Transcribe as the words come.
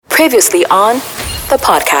Previously on the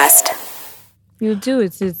podcast. You do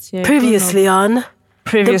it. It's Previously on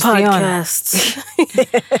Previously the on.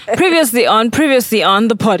 podcast. Previously on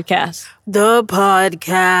the podcast. The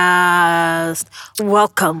podcast.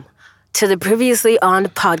 Welcome to the Previously on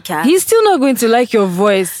podcast. He's still not going to like your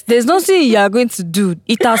voice. There's nothing you are going to do.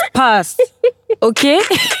 It has passed. Okay?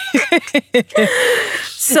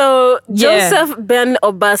 So Yeah. Joseph Ben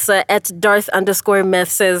Obasa at Darth_Meth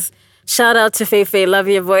says, shout out to Feifei, love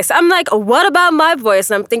your voice. I'm like, what about my voice?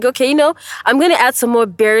 And I'm thinking, okay, I'm going to add some more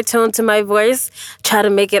baritone to my voice. Try to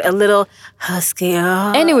make it a little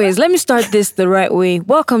huskier. Anyways, let me start this the right way.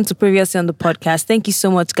 Welcome to Previously on the podcast. Thank you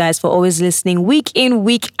so much, guys, for always listening week in,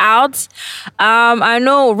 week out. I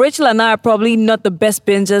know Rachel and I are probably not the best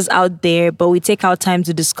bingers out there, but we take our time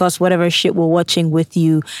to discuss whatever shit we're watching with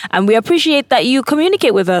you. And we appreciate that you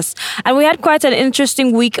communicate with us. And we had quite an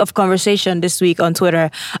interesting week of conversation this week on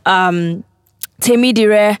Twitter. Temi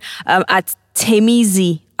Dire at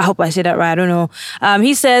Temizi. I hope I said that right. I don't know.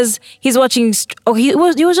 He says he's watching. He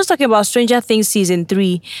was just talking about Stranger Things season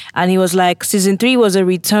 3, and he was like, season 3 was a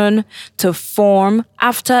return to form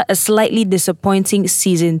after a slightly disappointing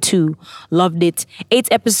season 2. Loved it. 8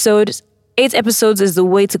 episodes. 8 episodes is the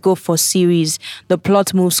way to go for series. The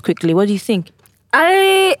plot moves quickly. What do you think?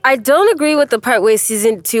 I don't agree with the part where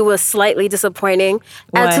season 2 was slightly disappointing.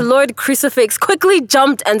 Why? And Lord Crucifix quickly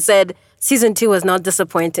jumped and said, season 2 was not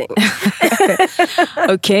disappointing.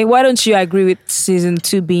 Okay, why don't you agree with season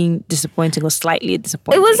 2 being disappointing or slightly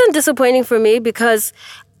disappointing? It wasn't disappointing for me because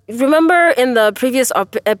remember in the previous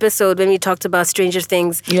episode when we talked about Stranger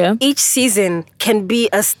Things, Yeah. each season can be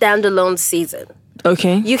a standalone season.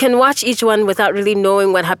 Okay. You can watch each one without really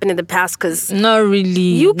knowing what happened in the past because Not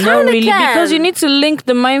really. You Not kinda really, can. because you need to link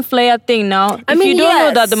the Mind Flayer thing now. I If mean, you don't know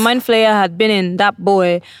yes. that the Mind Flayer had been in that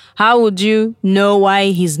boy, how would you know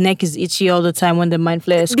why his neck is itchy all the time when the Mind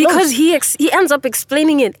Flayer is because close? he ends up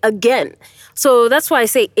explaining it again. So that's why I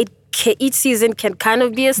say each season can kind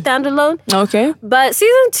of be a standalone. Okay. But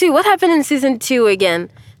season 2, what happened in season 2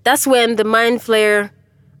 again? That's when the Mind Flayer...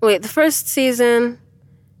 Wait, the first season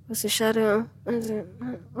was the Shadow.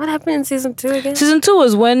 What happened in season 2 again? Season 2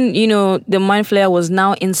 was when, the Mind Flayer was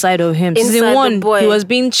now inside of him. Inside Season the 1, boy. he was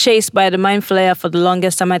being chased by the Mind Flayer for the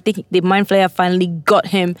longest time. I think the Mind Flayer finally got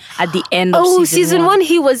him at the end of Oh, season season 1. 1,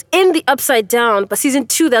 he was in the Upside Down. But season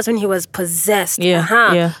 2, that's when he was possessed.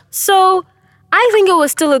 Yeah, yeah. So I think it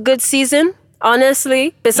was still a good season,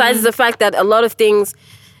 honestly. Besides the fact that a lot of things...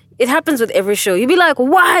 It happens with every show. You'd be like,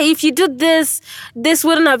 why? If you did this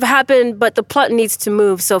wouldn't have happened, but the plot needs to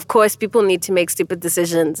move. So, of course, people need to make stupid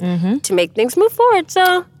decisions to make things move forward.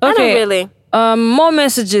 So, I don't really. More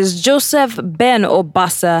messages. Joseph Ben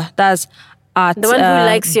Obasa, that's at The one who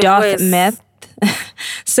likes your Darth voice. Meth,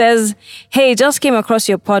 says, hey, just came across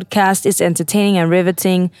your podcast. It's entertaining and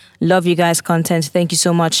riveting. Love you guys' content. Thank you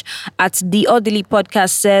so much. At The Orderly Podcast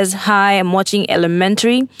says, hi, I'm watching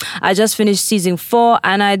Elementary. I just finished season 4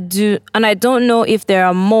 and I don't know if there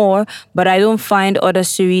are more, but I don't find other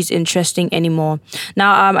series interesting anymore.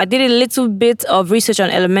 Now, I did a little bit of research on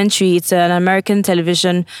Elementary. It's an American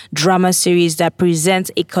television drama series that presents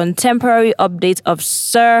a contemporary update of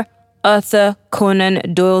Sir Arthur Conan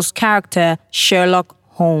Doyle's character, Sherlock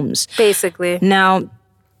Holmes. Basically. Now,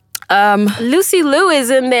 Lucy Liu is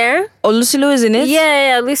in there. Lucy Liu is in it?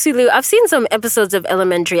 Yeah, Lucy Liu. I've seen some episodes of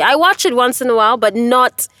Elementary. I watch it once in a while, but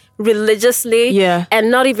not religiously. Yeah.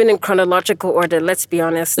 And not even in chronological order, let's be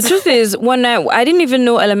honest. The truth is, when I didn't even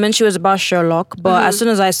know Elementary was about Sherlock, but as soon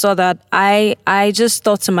as I saw that, I just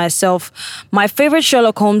thought to myself, my favorite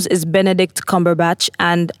Sherlock Holmes is Benedict Cumberbatch,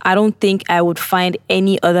 and I don't think I would find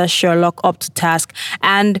any other Sherlock up to task.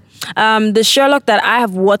 And the Sherlock that I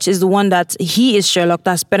have watched is the one that he is Sherlock,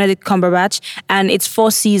 that's Benedict Cumberbatch, and it's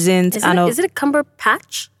 4 seasons. Is it a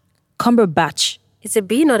Cumberpatch? Cumberbatch. It's a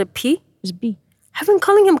B, not a P? It's B. I've been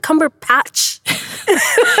calling him Cumberpatch.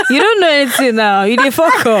 You don't know anything now. You did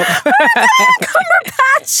fuck up.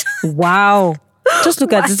 Cumberpatch. Wow. Just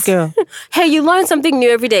look at this girl. Hey, you learn something new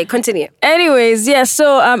every day. Continue. Anyways, yeah,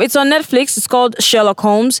 so it's on Netflix. It's called Sherlock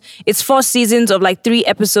Holmes. It's 4 seasons of like 3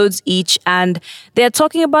 episodes each, and they're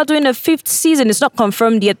talking about doing a 5th season. It's not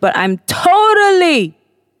confirmed yet, but I'm totally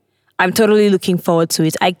looking forward to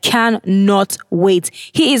it. I cannot wait.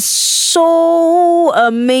 He is so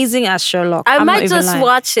amazing as Sherlock. I I'm not might even just lying.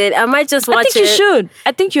 watch it. I think you should.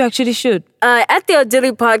 I think you actually should. At the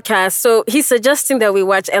Odili podcast, so he's suggesting that we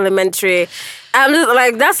watch Elementary. I'm just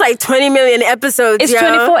like, that's like 20 million episodes. It's yo.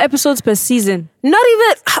 24 episodes per season. Not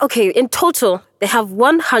even, okay, in total, they have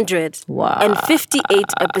 158 Wow.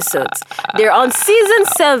 episodes. They're on season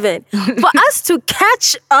 7. For us to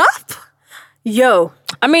catch up, Yo.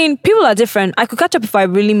 I mean, people are different. I could catch up if I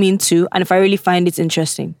really mean to, and if I really find it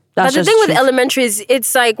interesting. That's But the just thing with truth. Elementary is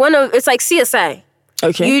it's like CSI.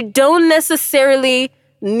 Okay. You don't necessarily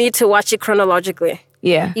need to watch it chronologically.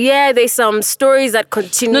 Yeah. Yeah, there's some stories that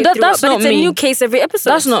continue No, that's throughout, but not it's a me. new case every episode.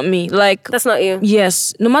 That's not me. Like, That's not you.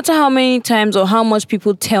 yes, no matter how many times or how much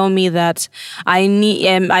people tell me that I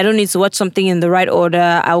don't need to watch something in the right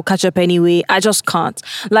order, I will catch up anyway. I just can't.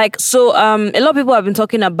 Like, so a lot of people have been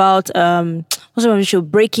talking about what's the show,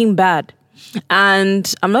 Breaking Bad.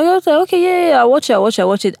 And I'm like, okay, yeah, I'll watch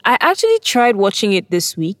it. I actually tried watching it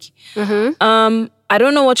this week. I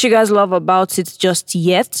don't know what you guys love about it just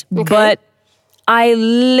yet, but I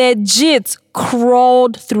legit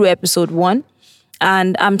crawled through episode 1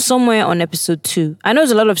 and I'm somewhere on episode 2. I know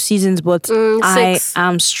there's a lot of seasons, but I 6.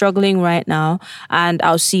 am struggling right now and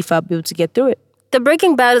I'll see if I'll be able to get through it. The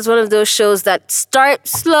Breaking Bad is one of those shows that start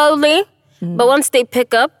slowly, but once they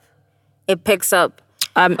pick up, it picks up.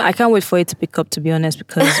 I can't wait for it to pick up, to be honest,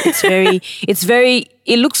 because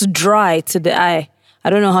it looks dry to the eye. I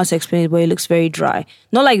don't know how to explain it, but it looks very dry.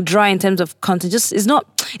 Not like dry in terms of content, just it's not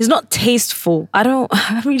tasteful.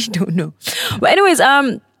 I really don't know. But anyways,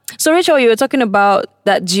 so Rachel, you were talking about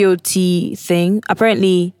that GOT thing.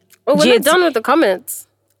 Apparently, Oh, we're not done with the comments.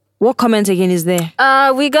 What comment again is there?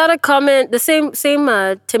 We got a comment. The same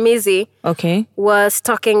Tamizi Okay. was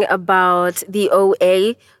talking about the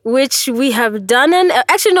OA, which we have done. And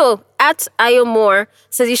actually, no, at Ayomore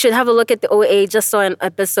says you should have a look at the OA. Just saw an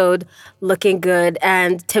episode, looking good.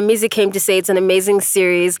 And Tamizi came to say it's an amazing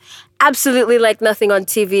series. Absolutely like nothing on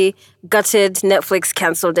TV. Gutted. Netflix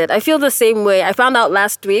canceled it. I feel the same way. I found out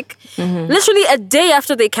last week, literally a day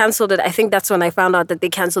after they canceled it. I think that's when I found out that they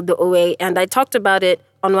canceled the OA. And I talked about it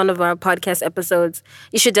on one of our podcast episodes.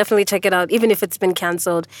 You should definitely check it out, even if it's been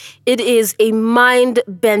canceled. It is a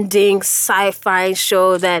mind-bending sci-fi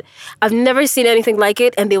show that I've never seen anything like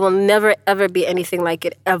it, and there will never, ever be anything like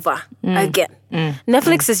it ever again.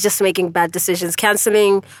 Netflix is just making bad decisions,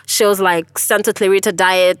 canceling shows like Santa Clarita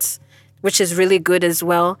Diet, which is really good as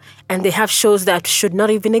well. And they have shows that should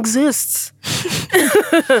not even exist.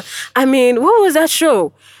 I mean, what was that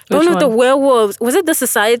show? One of the werewolves. Was it The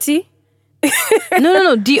Society?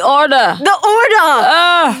 No, The Order. The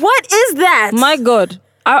Order! What is that? My God.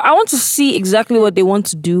 I want to see exactly what they want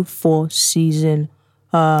to do for season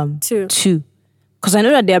 2. Because I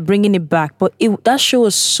know that they are bringing it back, but that show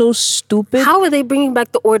was so stupid. How are they bringing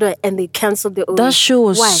back The Order and they canceled The Order? That show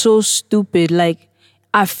was Why? so stupid. Like,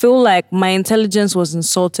 I feel like my intelligence was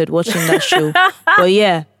insulted watching that show. But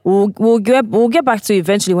yeah, we'll get back to it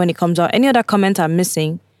eventually when it comes out. Any other comment I'm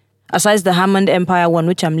missing? Aside the Hammond Empire one,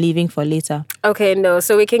 which I'm leaving for later. Okay, no.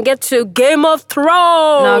 So we can get to Game of Thrones.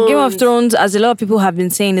 Now, Game of Thrones, as a lot of people have been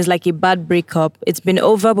saying, is like a bad breakup. It's been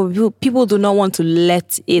over, but people do not want to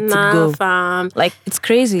let it go. Fam. Like, it's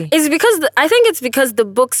crazy. It's because I think it's because the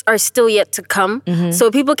books are still yet to come, so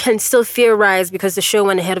people can still theorize because the show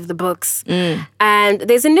went ahead of the books. And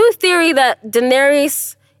there's a new theory that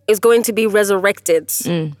Daenerys is going to be resurrected,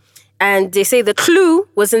 and they say the clue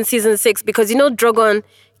was in season 6 because Drogon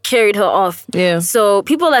carried her off. Yeah. So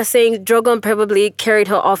people are saying Drogon probably carried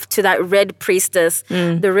her off to that red priestess,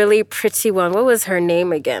 the really pretty one. What was her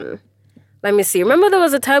name again? Let me see. Remember there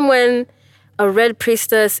was a time when a red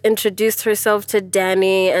priestess introduced herself to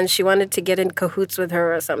Dany and she wanted to get in cahoots with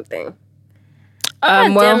her or something.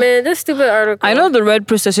 God damn it, this stupid article. I know the red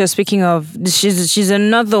priestess you're speaking of. She's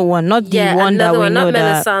another one, not the one that we know. Not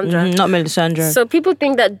Melisandre. Not Melisandre. So people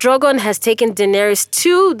think that Drogon has taken Daenerys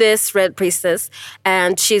to this red priestess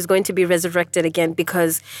and she's going to be resurrected again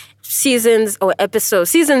because seasons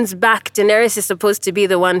back, Daenerys is supposed to be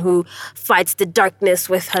the one who fights the darkness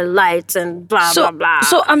with her light and blah, blah, blah.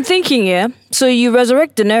 So I'm thinking, yeah. So you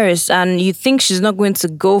resurrect Daenerys and you think she's not going to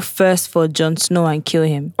go first for Jon Snow and kill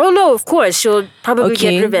him? Oh no, of course. She'll probably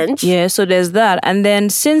get revenge. Yeah, so there's that. And then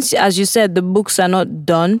since, as you said, the books are not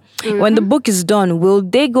done, when the book is done, will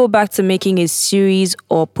they go back to making a series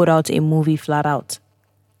or put out a movie flat out?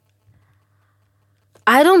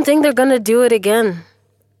 I don't think they're going to do it again.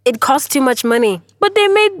 It costs too much money. But they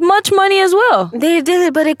made much money as well. They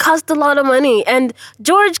did, but it cost a lot of money. And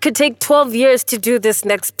George could take 12 years to do this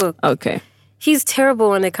next book. Okay. He's terrible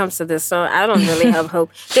when it comes to this, so I don't really have hope.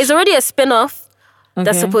 There's already a spin-off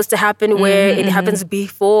that's supposed to happen where it happens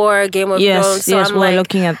before Game of Thrones. So I'm we're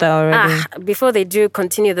looking at that already. Before they do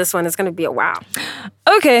continue this one, it's going to be a wow.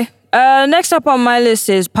 Okay. Next up on my list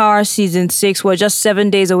is Power Season 6. We're just 7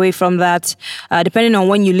 days away from that. Depending on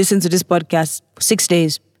when you listen to this podcast, 6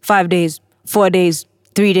 days, 5 days, 4 days,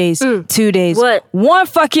 3 days, 2 days, What? 1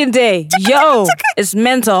 fucking day. Yo, it's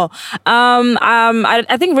mental.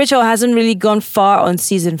 I think Rachel hasn't really gone far on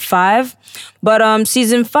season 5, but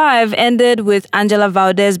season 5 ended with Angela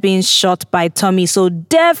Valdez being shot by Tommy. So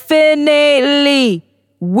definitely,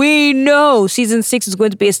 we know season 6 is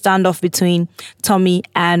going to be a standoff between Tommy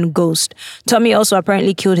and Ghost. Tommy also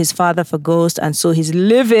apparently killed his father for Ghost, and so he's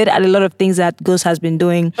livid at a lot of things that Ghost has been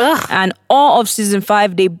doing. Ugh. And all of season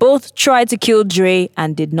 5, they both tried to kill Dre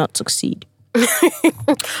and did not succeed. So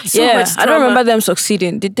Yeah, much I don't drama. remember them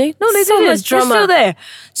succeeding. Did they? No, they So didn't. much drama. They're still there.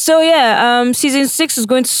 So yeah, season 6 is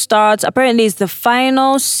going to start. Apparently, it's the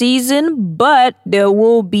final season, but there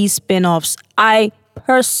will be spin-offs. I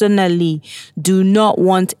personally do not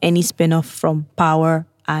want any spin-off from Power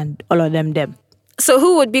and all of them. So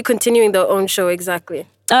who would be continuing their own show exactly?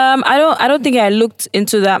 I don't think I looked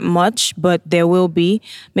into that much, but there will be.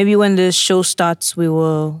 Maybe when the show starts, we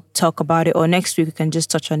will talk about it, or next week we can just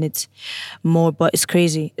touch on it more. But it's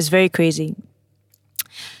crazy. It's very crazy.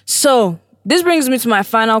 So this brings me to my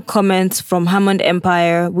final comment from Hammond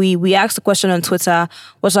Empire. We asked the question on Twitter,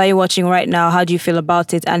 what are you watching right now? How do you feel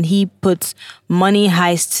about it? And he puts Money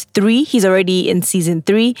Heist 3. He's already in season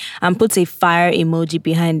 3 and puts a fire emoji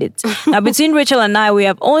behind it. Now, between Rachel and I, we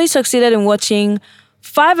have only succeeded in watching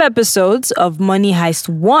 5 episodes of Money Heist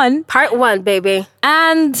 1. Part 1, baby.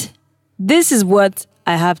 And this is what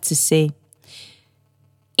I have to say.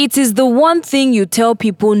 It is the one thing you tell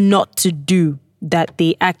people not to do that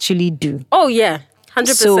they actually do. Oh, yeah. 100%.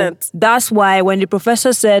 So that's why when the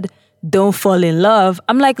professor said, don't fall in love,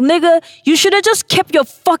 I'm like, nigga, you should have just kept your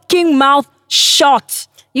fucking mouth shut.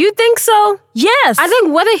 You think so? Yes. I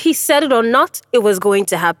think whether he said it or not, it was going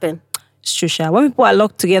to happen. It's true, Sha. When people are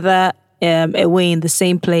locked together away in the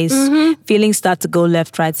same place, feelings start to go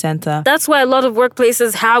left, right, center. That's why a lot of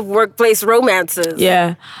workplaces have workplace romances.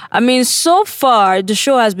 Yeah. I mean, so far, the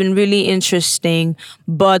show has been really interesting.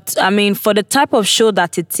 But, I mean, for the type of show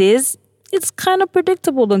that it is, it's kind of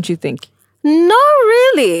predictable, don't you think? Not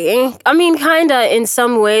really. I mean, kind of in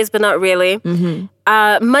some ways, but not really. Money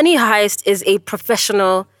Heist is a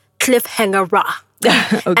professional cliffhanger-ra.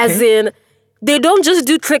 Okay. As in, they don't just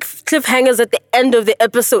do cliffhangers at the end of the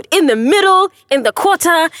episode. In the middle, in the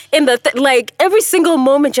quarter, in the like every single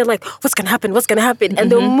moment, you're like, what's gonna happen? What's gonna happen?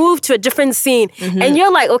 And they'll move to a different scene, and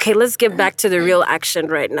you're like, okay, let's get back to the real action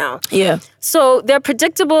right now. Yeah. So they're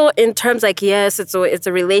predictable in terms like, yes, it's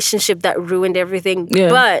a relationship that ruined everything, Yeah.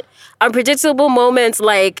 but unpredictable moments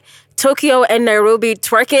like Tokyo and Nairobi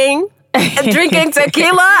twerking. And drinking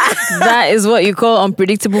tequila. That is what you call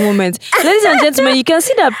unpredictable moments. Ladies and gentlemen, you can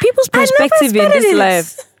see that people's perspective in this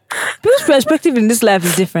life. People's perspective in this life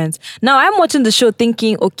is different. Now, I'm watching the show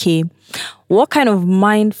thinking, okay, what kind of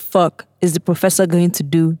mind fuck is the professor going to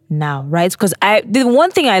do now, right? Because the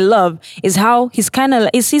one thing I love is how he's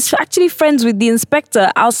he's actually friends with the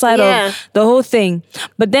inspector outside of the whole thing.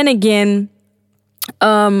 But then again,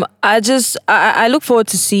 I look forward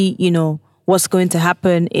to see, what's going to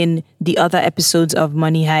happen in the other episodes of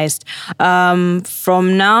Money Heist.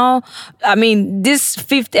 From now, I mean, this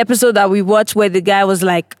 5th episode that we watched where the guy was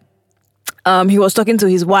like, he was talking to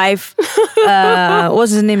his wife.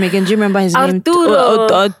 What's his name again? Do you remember his name?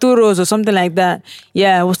 Arturos or something like that.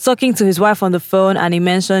 Yeah, he was talking to his wife on the phone and he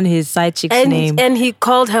mentioned his side chick's name. And he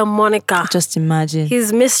called her Monica. Just imagine.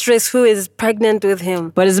 His mistress who is pregnant with him.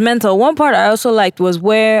 But it's mental. One part I also liked was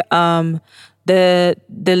where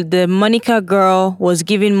the Monica girl was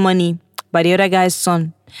given money by the other guy's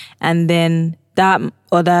son, and then that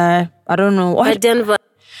other, I don't know what. By Denver.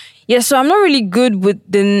 Yeah, so I'm not really good with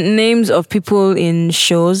the names of people in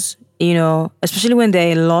shows, especially when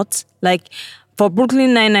they're a lot. Like for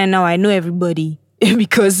Brooklyn Nine-Nine now, I know everybody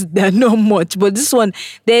because they're not much. But this one,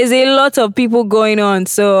 there's a lot of people going on,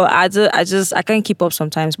 so I can't keep up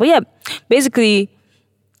sometimes. But yeah, basically,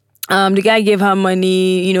 the guy gave her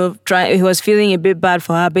money, he was feeling a bit bad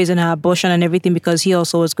for her based on her abortion and everything because he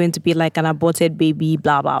also was going to be like an aborted baby,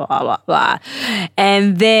 blah, blah, blah, blah, blah.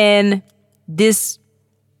 And then this,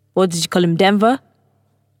 what did you call him, Denver?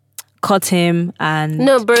 Caught him and...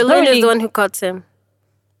 No, Berlin is the one who caught him.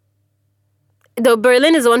 No,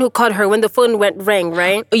 Berlin is the one who caught her when the phone rang,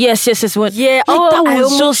 right? Yes. What? Yeah. That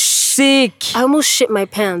was so sick. I almost shit my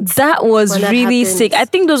pants. That was really happened. sick. I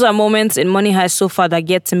think those are moments in Money Heist so far that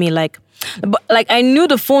get to me. Like I knew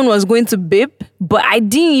the phone was going to beep, but I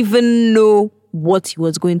didn't even know what he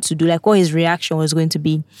was going to do, like what his reaction was going to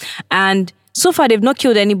be. And so far, they've not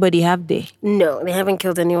killed anybody, have they? No, they haven't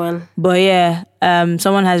killed anyone. But yeah,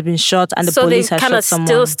 someone has been shot and the police has shot someone. So they've kind of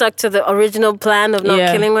still stuck to the original plan of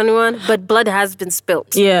not killing anyone, but blood has been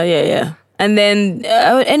spilt. Yeah. And then,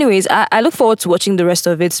 anyways, I look forward to watching the rest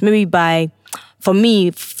of it. Maybe by for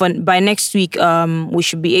me, by next week, we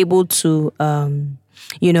should be able to,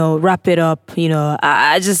 wrap it up.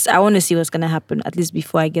 I want to see what's gonna happen at least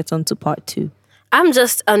before I get on to part 2. I'm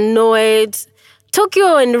just annoyed.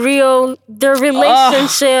 Tokyo and Rio, their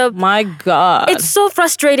relationship. Oh, my God. It's so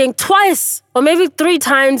frustrating. Twice, or maybe 3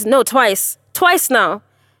 times. No, twice. Twice now.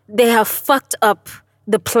 They have fucked up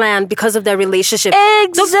the plan because of their relationship.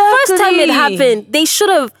 Exactly. The first time it happened, they should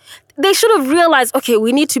have realized, okay,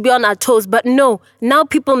 we need to be on our toes. But no, now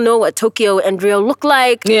people know what Tokyo and Rio look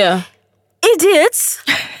like. Yeah. Idiots.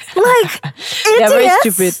 Idiots. They're very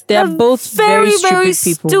stupid. They're both very stupid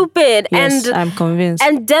people. Stupid. Yes, I'm convinced.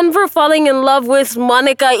 And Denver falling in love with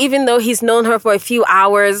Monica, even though he's known her for a few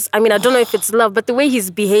hours. I mean, I don't know if it's love, but the way he's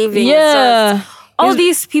behaving. Yeah. All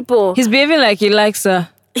these people. He's behaving like he likes her.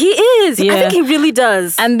 He is. Yeah. I think he really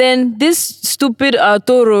does. And then this stupid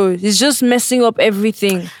Arturo is just messing up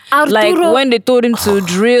everything. Arturo. Like when they told him to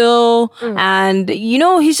drill and,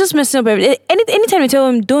 he's just messing up everything. Anytime you tell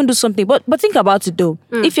him, don't do something. But think about it though.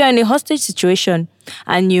 If you're in a hostage situation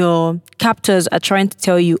and your captors are trying to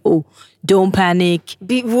tell you, oh, don't panic.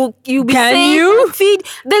 Will you be Can safe? you? Feed.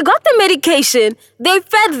 They got the medication. They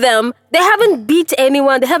fed them. They haven't beat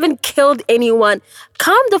anyone. They haven't killed anyone.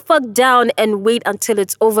 Calm the fuck down and wait until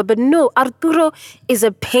it's over. But no, Arturo is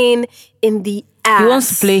a pain in the ass. He wants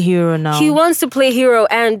to play hero now. He wants to play hero,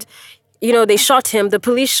 and they shot him. The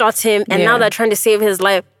police shot him, and now they're trying to save his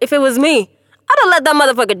life. If it was me, I'd have let that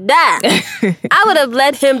motherfucker die. I would have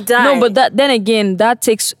let him die. No, but then again, that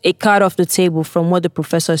takes a card off the table from what the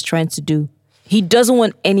professor is trying to do. He doesn't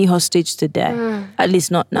want any hostage to die. At least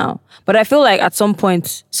not now. But I feel like at some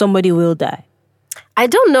point, somebody will die. I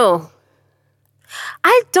don't know.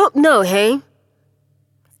 Hey?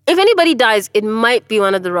 If anybody dies, it might be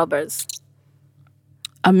one of the robbers.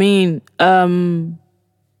 I mean,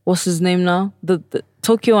 what's his name now? The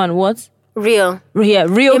Tokyo and what? Rio. Yeah,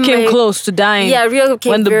 Rio came close to dying. Yeah, Rio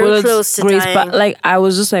came when the very bullets close to grazed dying. But I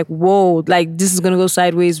was just like, whoa, this is gonna go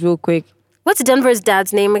sideways real quick. What's Denver's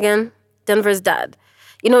dad's name again? Denver's dad.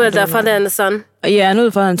 You know the father and the son? Yeah, I know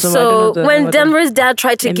the father and son. So when Denver's dad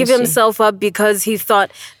tried to give himself up because he thought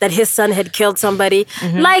that his son had killed somebody,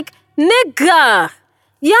 nigga,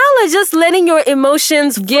 y'all are just letting your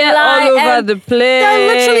emotions get fly all over the place. They're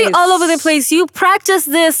literally all over the place. You practiced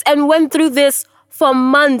this and went through this for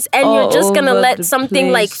months, and you're just gonna let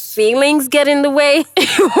something like feelings get in the way?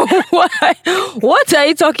 What are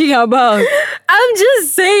you talking about? I'm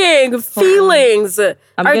just saying, feelings are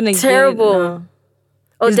terrible.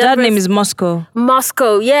 His dad's name is Moscow.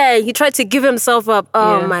 Moscow, yeah. He tried to give himself up.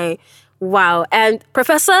 Oh my, wow. And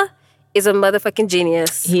Professor is a motherfucking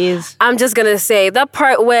genius. He is. I'm just gonna say that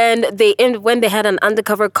part when they had an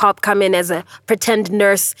undercover cop come in as a pretend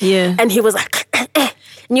nurse. Yeah. And he was like,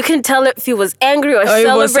 and you couldn't tell if he was angry or celebrating.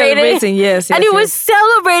 He was celebrating, yes. And he was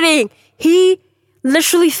celebrating. He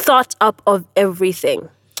literally thought up of everything.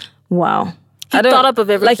 Wow. He thought up of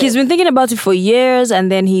everything. Like he's been thinking about it for years, and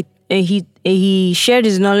then he shared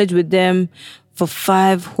his knowledge with them for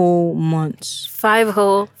 5 whole months. 5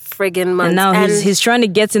 whole friggin' months. And now he's trying to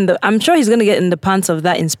get I'm sure he's going to get in the pants of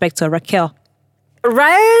that inspector, Raquel.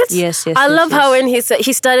 Right? Yes. I love how when he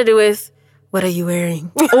started it with, "What are you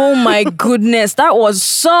wearing?" Oh my goodness, that was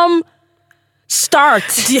some start.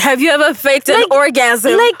 Have you ever faked an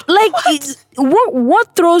orgasm?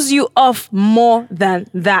 What throws you off more than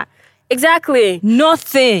that? Exactly.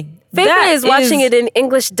 Nothing. Faith is watching it in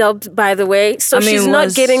English dubbed, by the way, so she's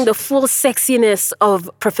not getting the full sexiness of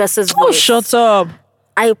Professor's voice. Oh, shut up.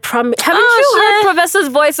 I promise. Haven't you heard Professor's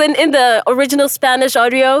voice in the original Spanish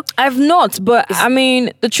audio? I've not, but I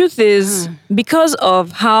mean, the truth is, because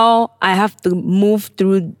of how I have to move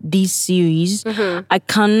through these series, I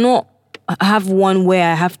cannot have one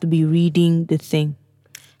where I have to be reading the thing.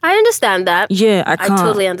 I understand that. Yeah, I can't. I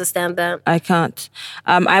totally understand that. I can't.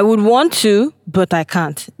 I would want to, but I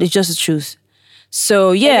can't. It's just the truth.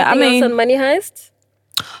 So, yeah, Anything else on Money Heist?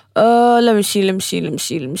 Let me see.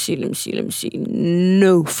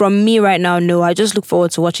 No, from me right now, no. I just look forward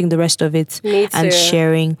to watching the rest of it and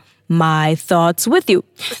sharing my thoughts with you.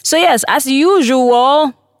 So yes, as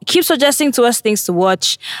usual, keep suggesting to us things to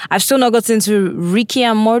watch. I've still not gotten to Rick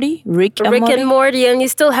and Morty, and you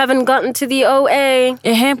still haven't gotten to the OA.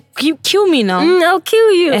 Kill me now. I'll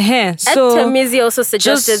kill you. So Tamizi also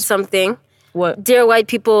suggested something. What? Dear White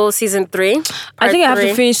People season 3. I think I have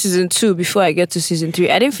to finish season 2 before I get to season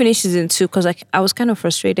 3. I didn't finish season 2 because I was kind of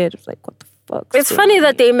frustrated. Like, what the fuck? It's funny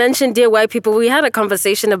that they mentioned Dear White People. We had a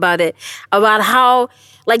conversation about it, about how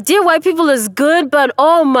like Dear White People is good, but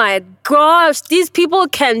oh my gosh, these people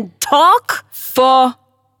can talk for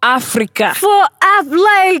Africa.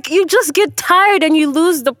 Like, you just get tired and you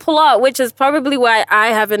lose the plot, which is probably why I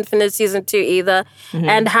haven't finished season 2 either.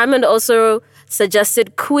 And Hammond also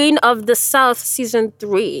suggested Queen of the South season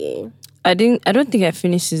 3. I don't think I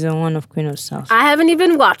finished season 1 of Queen of South. I haven't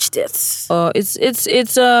even watched it. Oh, it's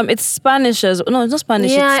Spanish as well. No, it's not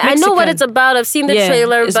Spanish. Yeah, it's I Mexican. know what it's about. I've seen the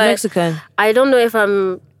trailer, it's but Mexican. I don't know if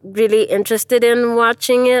I'm really interested in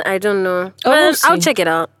watching it. I don't know. But I'll check it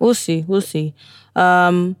out. We'll see.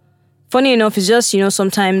 Funny enough, it's just,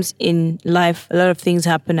 sometimes in life, a lot of things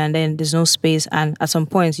happen and then there's no space. And at some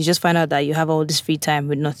points, you just find out that you have all this free time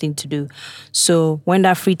with nothing to do. So when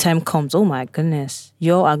that free time comes, oh my goodness,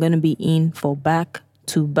 you are going to be in for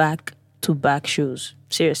back-to-back shows.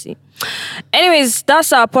 Seriously. Anyways,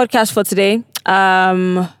 that's our podcast for today.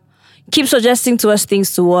 Keep suggesting to us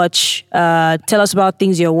things to watch. Tell us about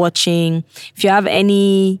things you're watching. If you have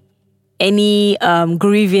any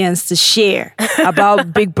grievance to share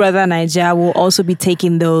about Big Brother Nigeria, we'll also be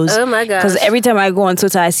taking those. Oh my gosh. Because every time I go on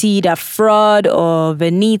Twitter, I see that Fraud or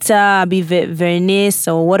Venita, Vernice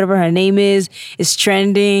or whatever her name is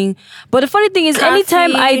trending. But the funny thing is,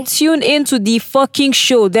 anytime I tune into the fucking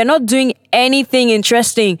show, they're not doing anything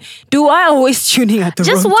interesting. Do I always tune in at the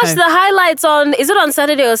wrong time? Just watch the highlights is it on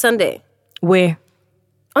Saturday or Sunday? Where?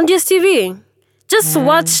 On DSTV. Just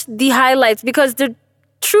watch the highlights, because the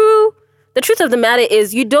truth of the matter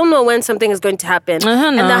is you don't know when something is going to happen.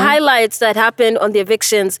 And the highlights that happened on the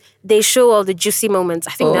evictions, they show all the juicy moments.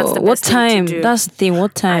 I think that's the best thing to do. That's the thing.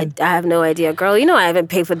 What time? I have no idea, girl. I haven't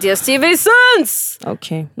paid for DSTV since.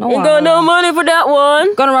 Okay. Ain't got no money for that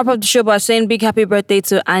one. Gonna wrap up the show by saying big happy birthday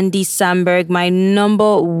to Andy Samberg, my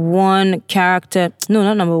number 1 character. No,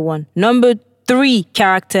 not number 1. Number 3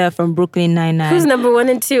 character from Brooklyn Nine-Nine. Who's number 1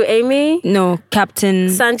 and 2? Amy? No, Captain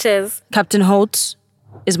Sanchez. Captain Holtz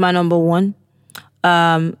is my number 1.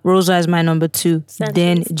 Rosa is my number 2. Sanchez.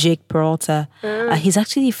 Then Jake Peralta. He's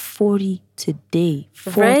actually 40 today.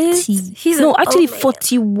 40. Right? He's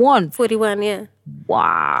 41. 41, yeah.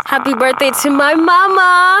 Wow. Happy birthday to my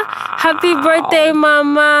mama. Happy birthday,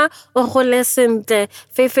 mama.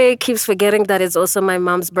 Fefe keeps forgetting that it's also my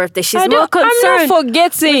mom's birthday. She's more concerned. I'm not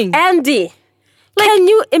forgetting. Andy. Can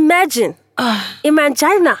you imagine?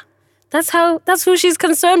 Imagina. That's who she's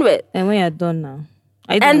concerned with. And we are done now.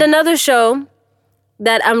 And another show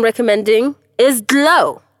that I'm recommending is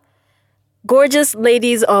Glow. Gorgeous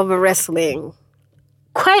Ladies of Wrestling.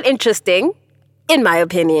 Quite interesting, in my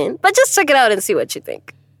opinion. But just check it out and see what you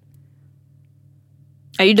think.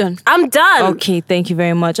 Are you done? I'm done. Okay, thank you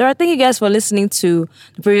very much. All right, thank you guys for listening to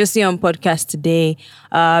the Previously On podcast today.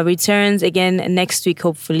 Returns again next week,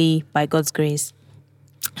 hopefully, by God's grace,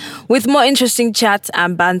 with more interesting chat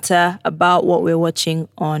and banter about what we're watching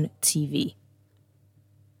on TV.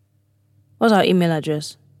 What's our email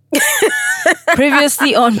address?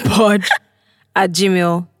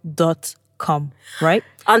 previouslyonpod@gmail.com, right?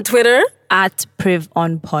 On Twitter?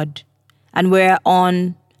 @privonpod. And we're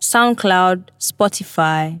on SoundCloud,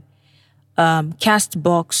 Spotify,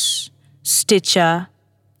 Castbox, Stitcher,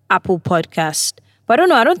 Apple Podcast. But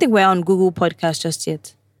I don't think we're on Google Podcast just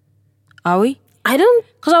yet. Are we? I don't,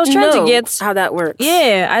 because I was trying to get how that works.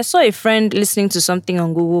 Yeah, I saw a friend listening to something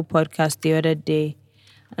on Google Podcast the other day.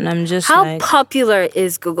 And I'm just how popular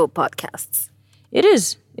is Google Podcasts? It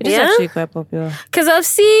is. It is actually quite popular. Because I've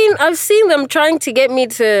seen them trying to get me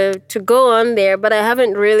to go on there, but I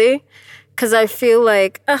haven't really. Because I feel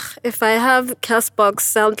like, if I have Castbox,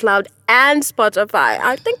 SoundCloud, and Spotify,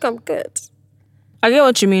 I think I'm good. I get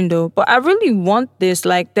what you mean, though. But I really want this.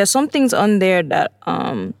 Like, there's some things on there that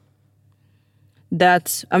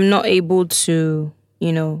that I'm not able to,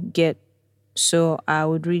 get. So I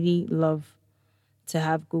would really love to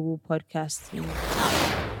have Google Podcasts.